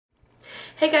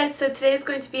Hey guys, so today is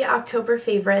going to be October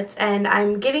favorites and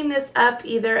I'm getting this up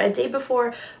either a day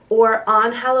before or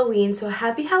on Halloween. So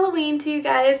happy Halloween to you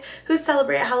guys who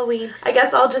celebrate Halloween. I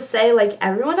guess I'll just say, like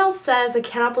everyone else says, I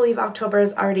cannot believe October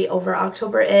is already over.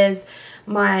 October is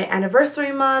my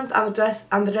anniversary month. I'm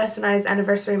the Dress and I's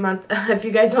anniversary month. If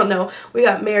you guys don't know, we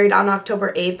got married on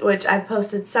October 8th, which I've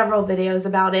posted several videos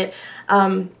about it.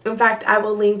 In fact, I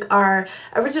will link our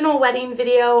original wedding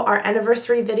video, our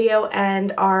anniversary video,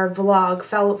 and our vlog,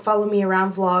 follow me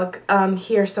around vlog,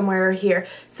 here somewhere or here,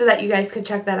 so that you guys could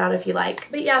check that out if you like.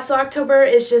 But yeah, so October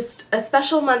is just a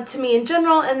special month to me in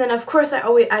general, and then of course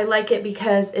I like it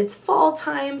because it's fall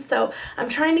time, so I'm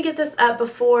trying to get this up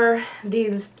before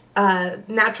these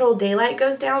natural daylight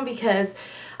goes down because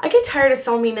I get tired of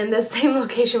filming in the same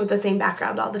location with the same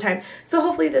background all the time. So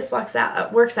hopefully this works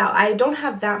out. I don't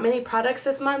have that many products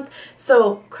this month,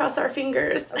 so cross our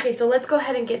fingers. Okay, so let's go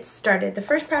ahead and get started. The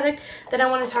first product that I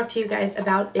want to talk to you guys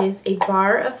about is a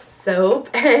bar of soap,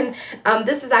 and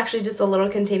this is actually just a little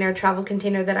container, travel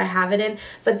container that I have it in,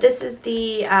 but this is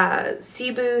the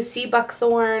Cebu Sea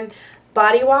Buckthorn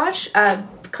body wash.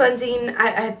 Cleansing,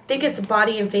 I think it's a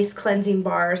body and face cleansing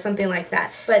bar or something like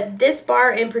that. But this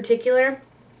bar in particular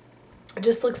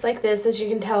just looks like this. As you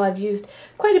can tell, I've used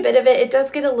quite a bit of it. It does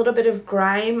get a little bit of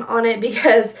grime on it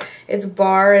because it's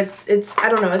bar. It's I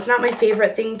don't know, it's not my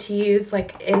favorite thing to use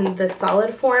like in the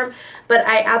solid form, but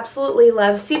I absolutely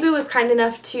love. Cebu was kind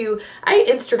enough to, I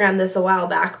Instagrammed this a while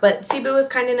back, but Cebu was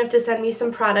kind enough to send me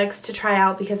some products to try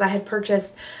out because I'd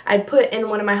put in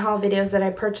one of my haul videos that I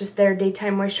purchased their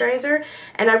daytime moisturizer,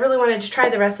 and I really wanted to try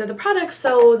the rest of the products,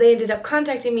 so they ended up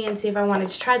contacting me and see if I wanted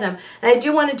to try them. And I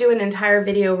do want to do an entire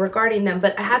video regarding them,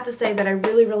 but I have to say that I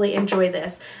really enjoy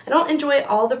this. I don't enjoy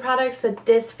all the products, but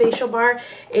this facial bar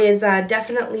is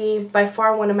definitely by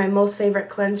far one of my most favorite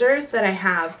cleansers that I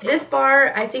have. This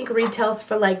bar I think retails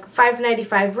for like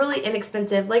 $5.95, really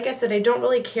inexpensive. Like I said, I don't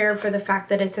really care for the fact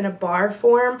that it's in a bar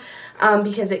form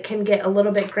because it can get a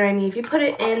little bit grimy. If you put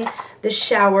it in the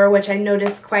shower, which I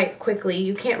noticed quite quickly,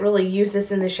 you can't really use this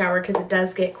in the shower because it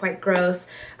does get quite gross.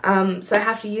 So I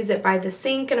have to use it by the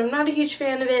sink, and I'm not a huge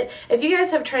fan of it. If you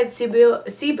guys have tried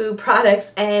Cebu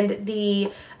products and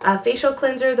the facial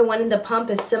cleanser, the one in the pump,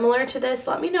 is similar to this,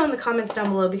 let me know in the comments down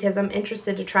below because I'm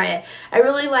interested to try it. I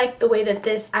really like the way that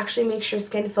this actually makes your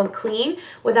skin feel clean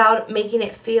without making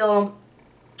it feel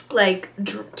like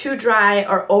too dry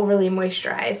or overly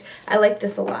moisturized. I like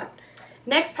this a lot.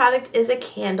 Next product is a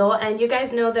candle, and you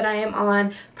guys know that I am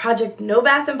on Project No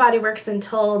Bath & Body Works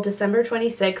until December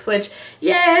 26th, which,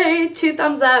 yay, 2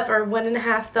 thumbs up or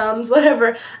 1.5 thumbs,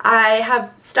 whatever. I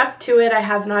have stuck to it. I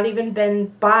have not even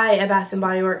been by a Bath &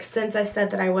 Body Works since I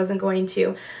said that I wasn't going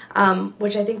to,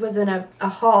 which I think was in a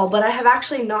haul, but I have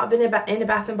actually not been in a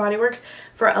Bath & Body Works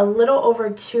for a little over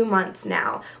 2 months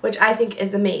now, which I think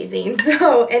is amazing.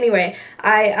 So anyway,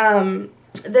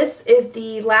 this is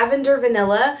the Lavender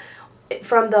Vanilla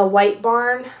from the White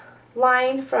Barn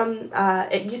line from,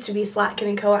 it used to be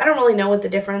Slatkin & Co. I don't really know what the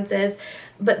difference is,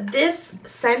 but this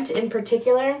scent in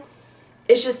particular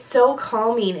is just so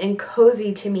calming and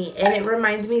cozy to me, and it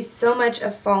reminds me so much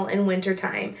of fall and winter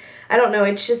time. I don't know,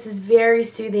 it's just is very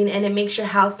soothing, and it makes your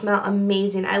house smell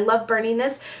amazing. I love burning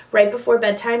this right before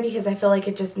bedtime because I feel like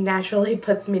it just naturally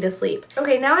puts me to sleep.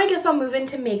 Okay, now I guess I'll move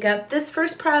into makeup. This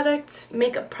first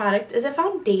makeup product is a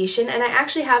foundation, and I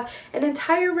actually have an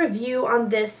entire review on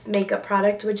this makeup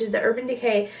product, which is the Urban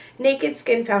Decay Naked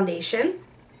Skin Foundation.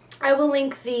 I will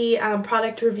link the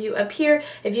product review up here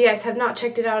if you guys have not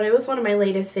checked it out. It was one of my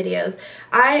latest videos.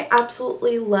 I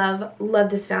absolutely love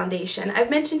this foundation. I've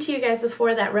mentioned to you guys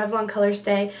before that Revlon Color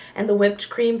Stay and the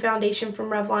Whipped Cream foundation from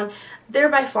Revlon, they're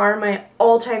by far my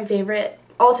all-time favorite,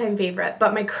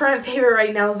 but my current favorite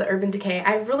right now is the Urban Decay.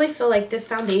 I really feel like this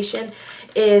foundation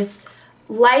is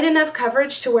light enough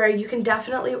coverage to where you can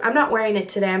definitely, I'm not wearing it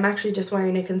today, I'm actually just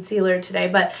wearing a concealer today,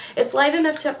 but it's light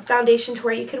enough foundation to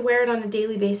where you could wear it on a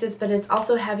daily basis, but it's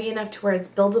also heavy enough to where it's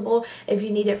buildable if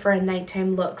you need it for a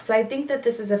nighttime look. So I think that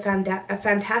this is a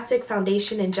fantastic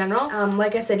foundation in general.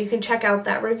 Like I said, you can check out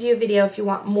that review video if you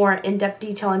want more in-depth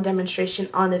detail and demonstration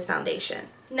on this foundation.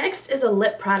 Next is a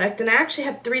lip product, and I actually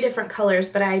have 3 different colors,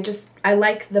 but I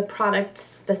like the product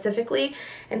specifically,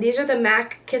 and these are the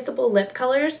MAC Kissable Lip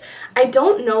colors. I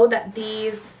don't know that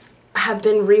these have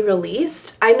been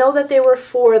re-released. I know that they were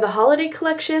for the holiday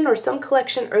collection or some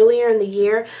collection earlier in the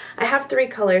year. I have 3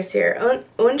 colors here,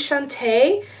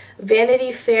 Enchante,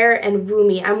 Vanity Fair, and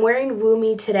Woomy. I'm wearing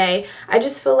Woomy today. I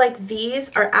just feel like these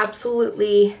are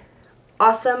absolutely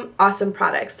awesome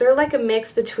products. They're like a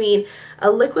mix between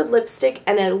a liquid lipstick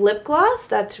and a lip gloss.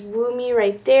 That's Woomy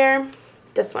right there.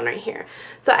 This one right here.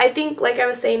 So I think, like I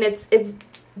was saying, it's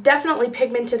definitely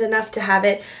pigmented enough to have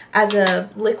it as a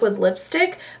liquid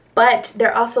lipstick, but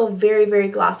they're also very, very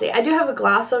glossy. I do have a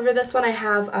gloss over this one. I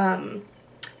have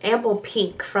Ample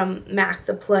Pink from MAC,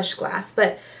 the plush glass,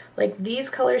 but like these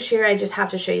colors here, I just have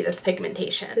to show you this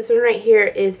pigmentation. This one right here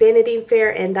is Vanity Fair,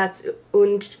 and that's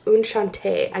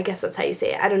Enchante. I guess that's how you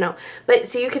say it. I don't know. But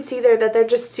so you can see there that they're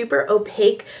just super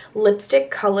opaque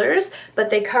lipstick colors, but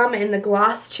they come in the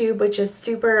gloss tube, which is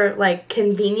super like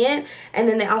convenient, and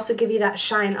then they also give you that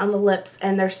shine on the lips,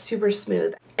 and they're super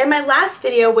smooth. In my last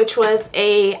video, which was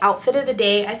a outfit of the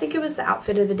day, I think it was the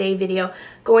outfit of the day video,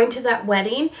 going to that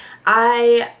wedding,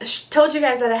 I told you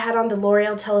guys that I had on the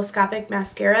L'Oreal Telescopic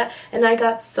Mascara, and I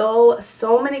got so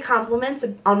many compliments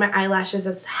on my eyelashes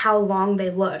as how long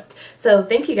they looked. So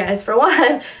thank you guys for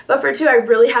one, but for two, I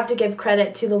really have to give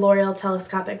credit to the L'Oreal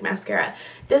Telescopic Mascara.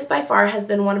 This by far has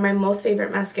been one of my most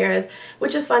favorite mascaras,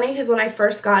 which is funny because when I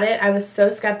first got it, I was so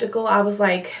skeptical. I was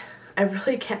like, I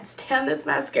really can't stand this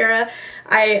mascara.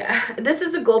 This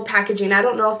is a gold packaging. I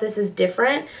don't know if this is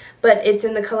different, but it's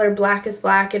in the color Black is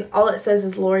Black, and all it says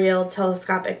is L'Oreal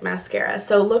Telescopic Mascara.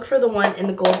 So look for the one in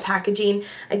the gold packaging.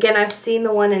 Again, I've seen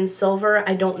the one in silver.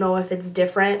 I don't know if it's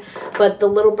different, but the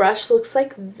little brush looks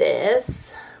like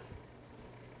this.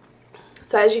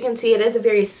 So as you can see, it is a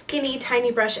very skinny,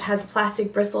 tiny brush. It has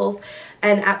plastic bristles.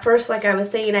 And at first, like I was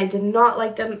saying, I did not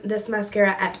like this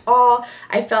mascara at all.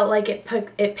 I felt like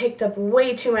it picked up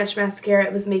way too much mascara.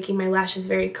 It was making my lashes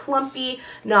very clumpy,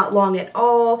 not long at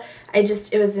all. It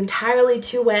was entirely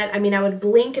too wet. I mean, I would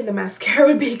blink and the mascara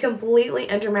would be completely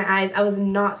under my eyes. I was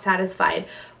not satisfied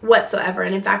whatsoever.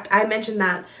 And in fact, I mentioned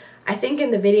that, I think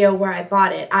in the video where I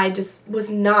bought it, I just was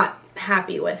not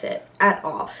happy with it at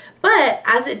all. But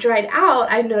as it dried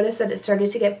out, I noticed that it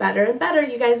started to get better and better.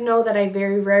 You guys know that I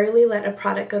very rarely let a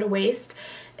product go to waste,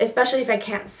 especially if I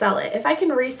can't sell it. If I can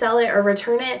resell it or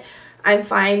return it, I'm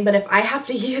fine, but if I have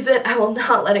to use it, I will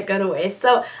not let it go to waste.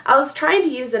 So I was trying to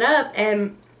use it up,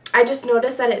 and I just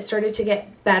noticed that it started to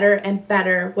get better and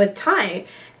better with time,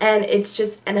 and it's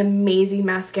just an amazing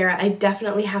mascara. I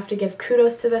definitely have to give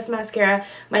kudos to this mascara.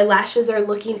 My lashes are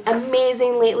looking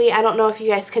amazing lately. I don't know if you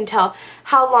guys can tell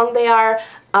how long they are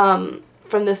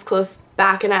from this close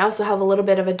back, and I also have a little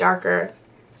bit of a darker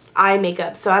eye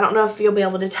makeup, so I don't know if you'll be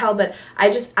able to tell, but I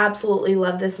just absolutely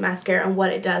love this mascara and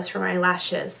what it does for my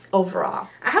lashes overall.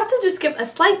 I have to just give a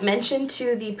slight mention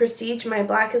to the Prestige My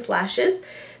Blackest Lashes.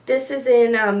 This is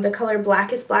in the color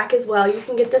Black is Black as well. You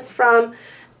can get this from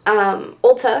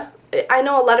Ulta. I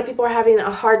know a lot of people are having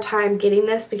a hard time getting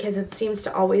this because it seems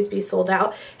to always be sold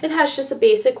out. It has just a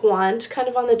basic wand, kind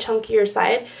of on the chunkier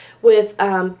side, with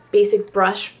basic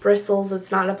brush bristles.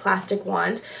 It's not a plastic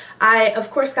wand. I, of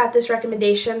course, got this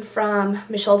recommendation from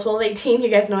Michelle1218. You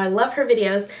guys know I love her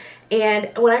videos.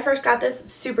 And when I first got this,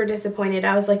 super disappointed.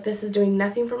 I was like, this is doing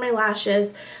nothing for my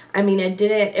lashes. I mean,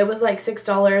 it was like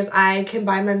 $6. I can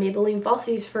buy my Maybelline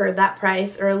Falsies for that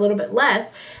price or a little bit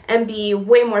less and be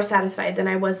way more satisfied than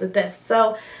I was with this.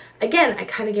 So again, I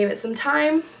kind of gave it some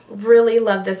time. Really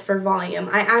love this for volume.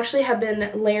 I actually have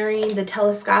been layering the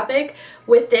telescopic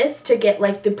with this to get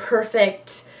like the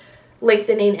perfect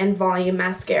lengthening and volume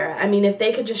mascara. I mean, if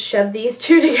they could just shove these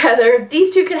two together, if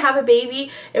these two could have a baby,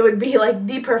 it would be like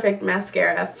the perfect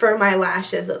mascara for my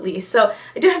lashes at least. So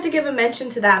I do have to give a mention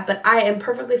to that, but I am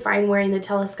perfectly fine wearing the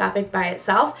telescopic by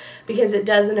itself because it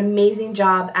does an amazing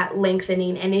job at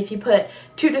lengthening, and if you put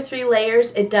 2 to 3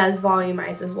 layers, it does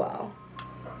volumize as well.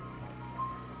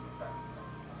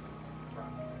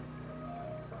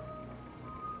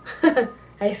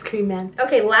 Ice cream man.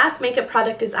 Okay, last makeup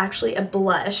product is actually a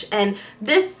blush, and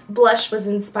this blush was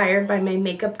inspired by my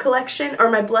makeup collection, or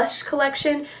my blush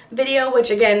collection video, which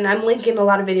again, I'm linking a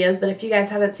lot of videos, but if you guys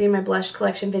haven't seen my blush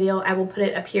collection video, I will put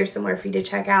it up here somewhere for you to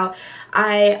check out.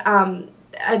 I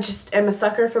just am a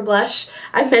sucker for blush.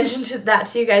 I mentioned that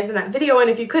to you guys in that video, and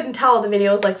if you couldn't tell, the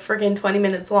video was like freaking 20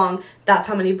 minutes long. That's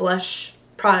how many blush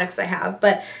products I have.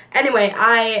 But anyway,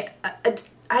 I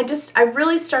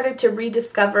really started to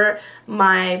rediscover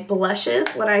my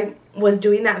blushes when I was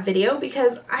doing that video,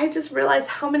 because I just realized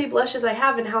how many blushes I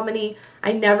have and how many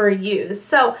I never use.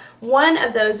 So one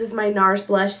of those is my NARS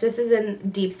blush. This is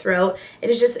in Deep Throat. It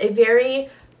is just a very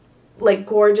like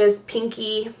gorgeous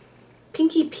pinky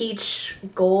peach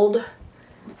gold.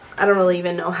 I don't really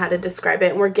even know how to describe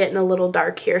it, and we're getting a little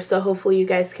dark here, so hopefully you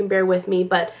guys can bear with me,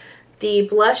 but the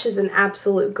blush is an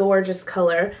absolute gorgeous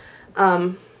color.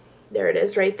 There it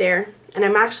is right there. and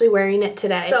I'm actually wearing it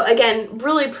today. So again,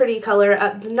 really pretty color.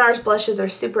 The NARS blushes are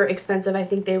super expensive. I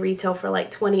think they retail for like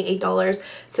 $28,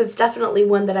 so it's definitely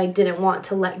one that I didn't want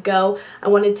to let go. I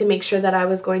wanted to make sure that I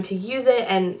was going to use it,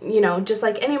 and you know, just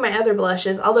like any of my other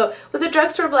blushes, although with a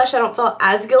drugstore blush I don't feel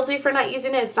as guilty for not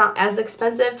using it. It's not as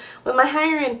expensive. With my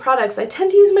higher end products, I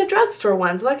tend to use my drugstore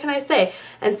ones. What can I say?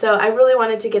 And so I really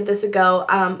wanted to give this a go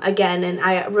again, and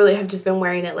I really have just been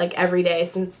wearing it like every day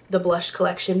since the blush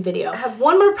collection video. I have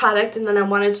one more product, and then I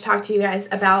wanted to talk to you guys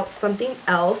about something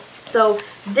else. So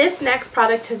this next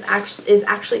product is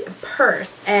actually a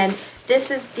purse, and this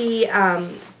is the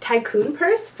Tycoon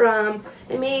purse from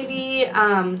maybe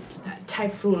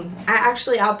Typhoon.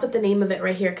 I'll put the name of it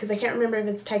right here because I can't remember if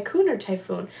it's Tycoon or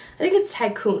Typhoon. I think it's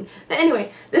Tycoon. But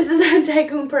anyway, this is a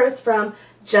Tycoon purse from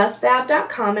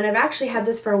justfab.com, and I've actually had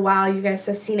this for a while. You guys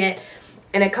have seen it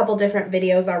in a couple different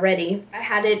videos already. I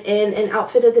had it in an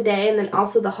outfit of the day and then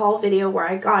also the haul video where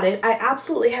I got it. I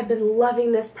absolutely have been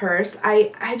loving this purse.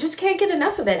 I just can't get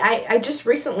enough of it. I just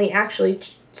recently actually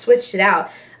switched it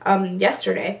out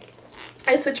yesterday.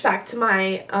 I switched back to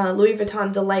my Louis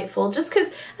Vuitton Delightful just because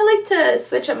I like to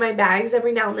switch up my bags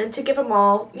every now and then to give them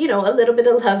all, you know, a little bit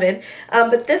of loving.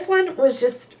 But this one was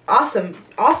just awesome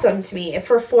to me.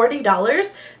 For $40,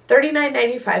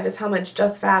 $39.95 is how much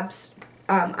Just Fab's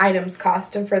items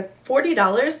cost, and for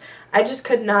 $40 I just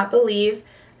could not believe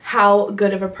how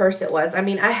good of a purse it was. I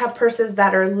mean, I have purses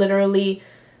that are literally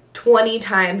 20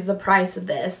 times the price of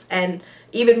this and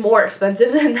even more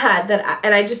expensive than that,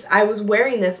 I was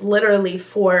wearing this literally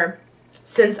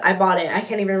since I bought it. I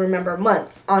can't even remember,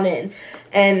 months on end.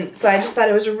 And so I just thought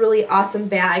it was a really awesome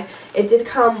bag. It did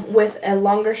come with a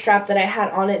longer strap that I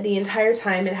had on it the entire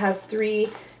time. It has 3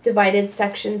 divided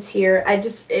sections here.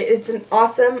 It's an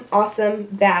awesome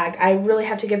bag. I really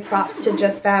have to give props to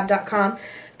justfab.com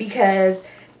because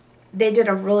they did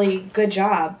a really good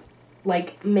job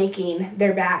like making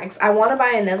their bags. I want to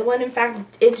buy another one. In fact,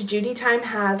 It's Judy Time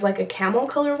has like a camel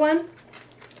color one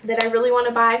that I really want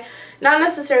to buy. Not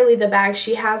necessarily the bag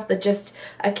she has, but just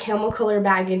a camel color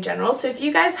bag in general. So if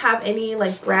you guys have any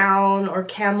like brown or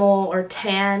camel or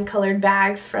tan colored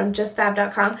bags from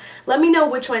justfab.com, let me know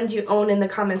which ones you own in the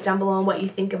comments down below and what you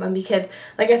think of them, because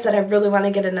like I said, I really want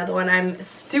to get another one. I'm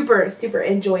super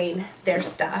enjoying their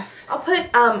stuff. I'll put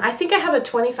I think I have a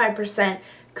 25%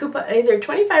 coupon, either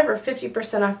 25 or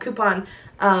 50% off coupon,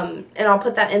 and I'll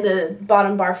put that in the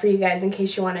bottom bar for you guys in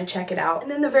case you want to check it out.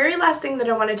 And then the very last thing that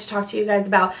I wanted to talk to you guys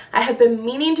about, I have been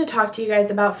meaning to talk to you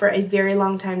guys about for a very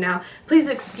long time now. Please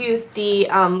excuse the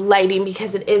lighting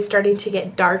because it is starting to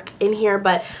get dark in here,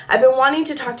 but I've been wanting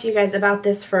to talk to you guys about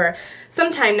this for some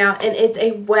time now, and it's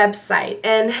a website.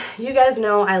 And you guys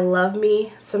know I love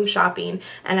me some shopping,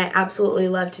 and I absolutely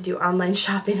love to do online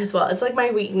shopping as well. It's like my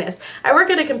weakness. I work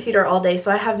at a computer all day, so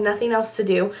I have nothing else to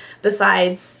do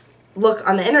besides look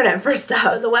on the internet for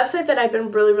stuff. The website that I've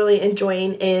been really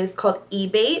enjoying is called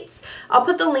Ebates. I'll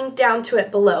put the link down to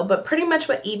it below, but pretty much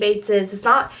what Ebates is, it's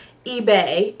not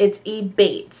eBay, it's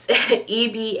Ebates,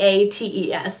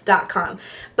 EBATES.com.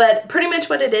 But pretty much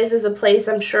what it is a place,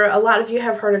 I'm sure a lot of you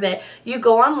have heard of it. You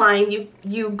go online,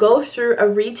 you go through a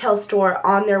retail store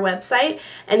on their website,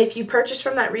 and if you purchase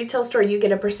from that retail store, you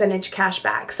get a percentage cash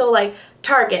back. So like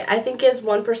Target, I think is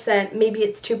 1%, maybe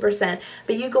it's 2%,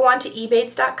 but you go on to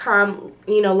ebates.com,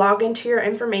 you know, log into your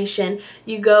information,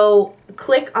 you go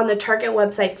click on the Target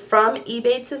website from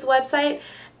Ebates' website.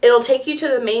 It'll take you to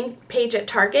the main page at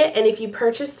Target, and if you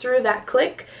purchase through that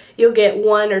click, you'll get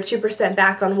 1 or 2%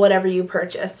 back on whatever you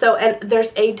purchase. So, and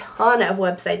there's a ton of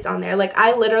websites on there. Like,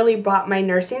 I literally bought my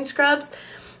nursing scrubs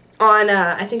on,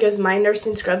 I think it was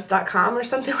mynursingscrubs.com or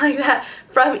something like that,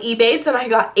 from Ebates, and I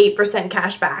got 8%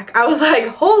 cash back. I was like,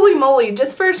 holy moly,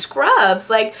 just for scrubs.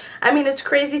 Like, I mean, it's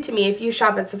crazy to me. If you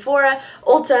shop at Sephora,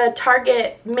 Ulta,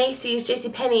 Target, Macy's,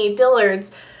 JCPenney,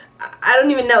 Dillard's, I don't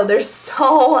even know. There's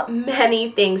so many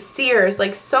things. Sears,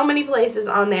 like so many places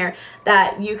on there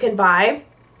that you can buy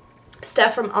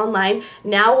stuff from online.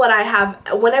 Now what I have,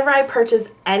 whenever I purchase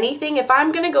anything, if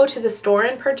I'm going to go to the store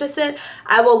and purchase it,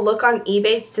 I will look on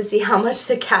Ebates to see how much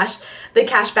the cash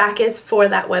back is for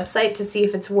that website, to see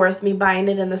if it's worth me buying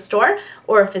it in the store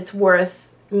or if it's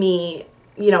worth me,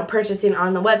 you know, purchasing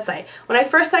on the website. When I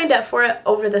first signed up for it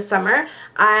over the summer,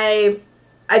 I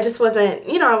just wasn't,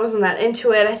 you know, I wasn't that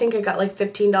into it. I think I got like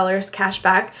 $15 cash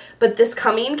back. But this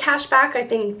coming cash back, I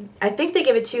think they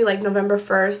give it to you like November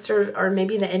 1st or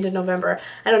maybe the end of November.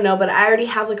 I don't know, but I already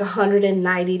have like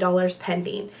 $190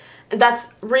 pending. And that's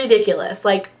ridiculous.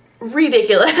 Like,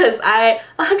 ridiculous.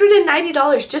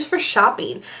 $190 just for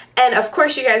shopping. And of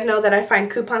course you guys know that I find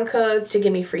coupon codes to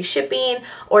give me free shipping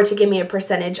or to give me a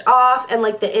percentage off, and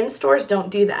like the in-stores don't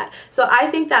do that. So I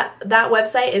think that that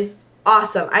website is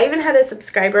awesome. I even had a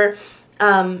subscriber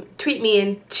tweet me,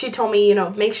 and she told me, you know,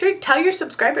 make sure to tell your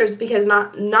subscribers because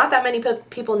not that many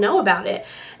people know about it.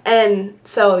 And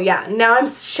so yeah, now I'm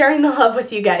sharing the love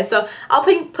with you guys. So I'll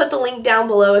put the link down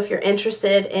below if you're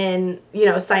interested in, you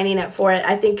know, signing up for it.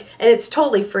 I think, and it's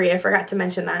totally free. I forgot to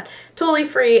mention that. Totally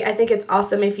free. I think it's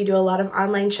awesome. If you do a lot of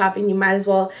online shopping, you might as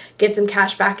well get some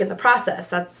cash back in the process.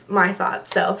 That's my thought.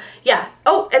 So yeah.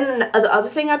 Oh, and then the other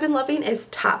thing I've been loving is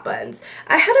top buns.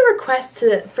 I had a request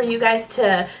for you guys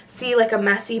to see like a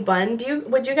messy bun.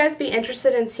 Would you guys be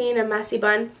interested in seeing a messy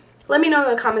bun? Let me know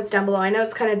in the comments down below. I know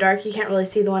it's kind of dark. You can't really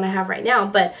see the one I have right now,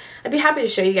 but I'd be happy to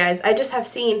show you guys. I just have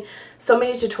seen so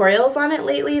many tutorials on it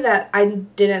lately that I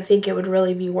didn't think it would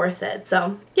really be worth it.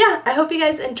 So yeah, I hope you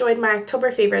guys enjoyed my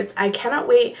October favorites. I cannot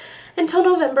wait until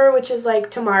November, which is like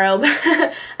tomorrow.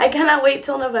 I cannot wait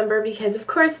till November because of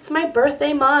course it's my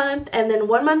birthday month, and then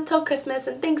 1 month till Christmas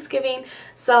and Thanksgiving.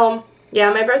 So yeah,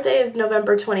 my birthday is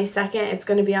November 22nd. It's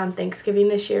going to be on Thanksgiving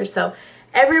this year. So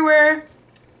everywhere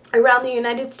around the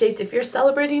United States, if you're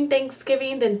celebrating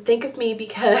Thanksgiving, then think of me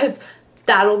because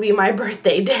that'll be my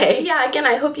birthday day. Yeah, again,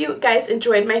 I hope you guys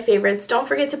enjoyed my favorites. Don't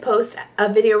forget to post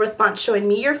a video response showing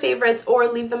me your favorites or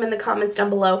leave them in the comments down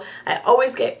below. I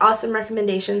always get awesome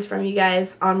recommendations from you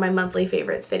guys on my monthly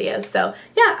favorites videos. So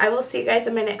yeah, I will see you guys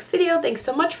in my next video. Thanks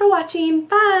so much for watching.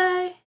 Bye!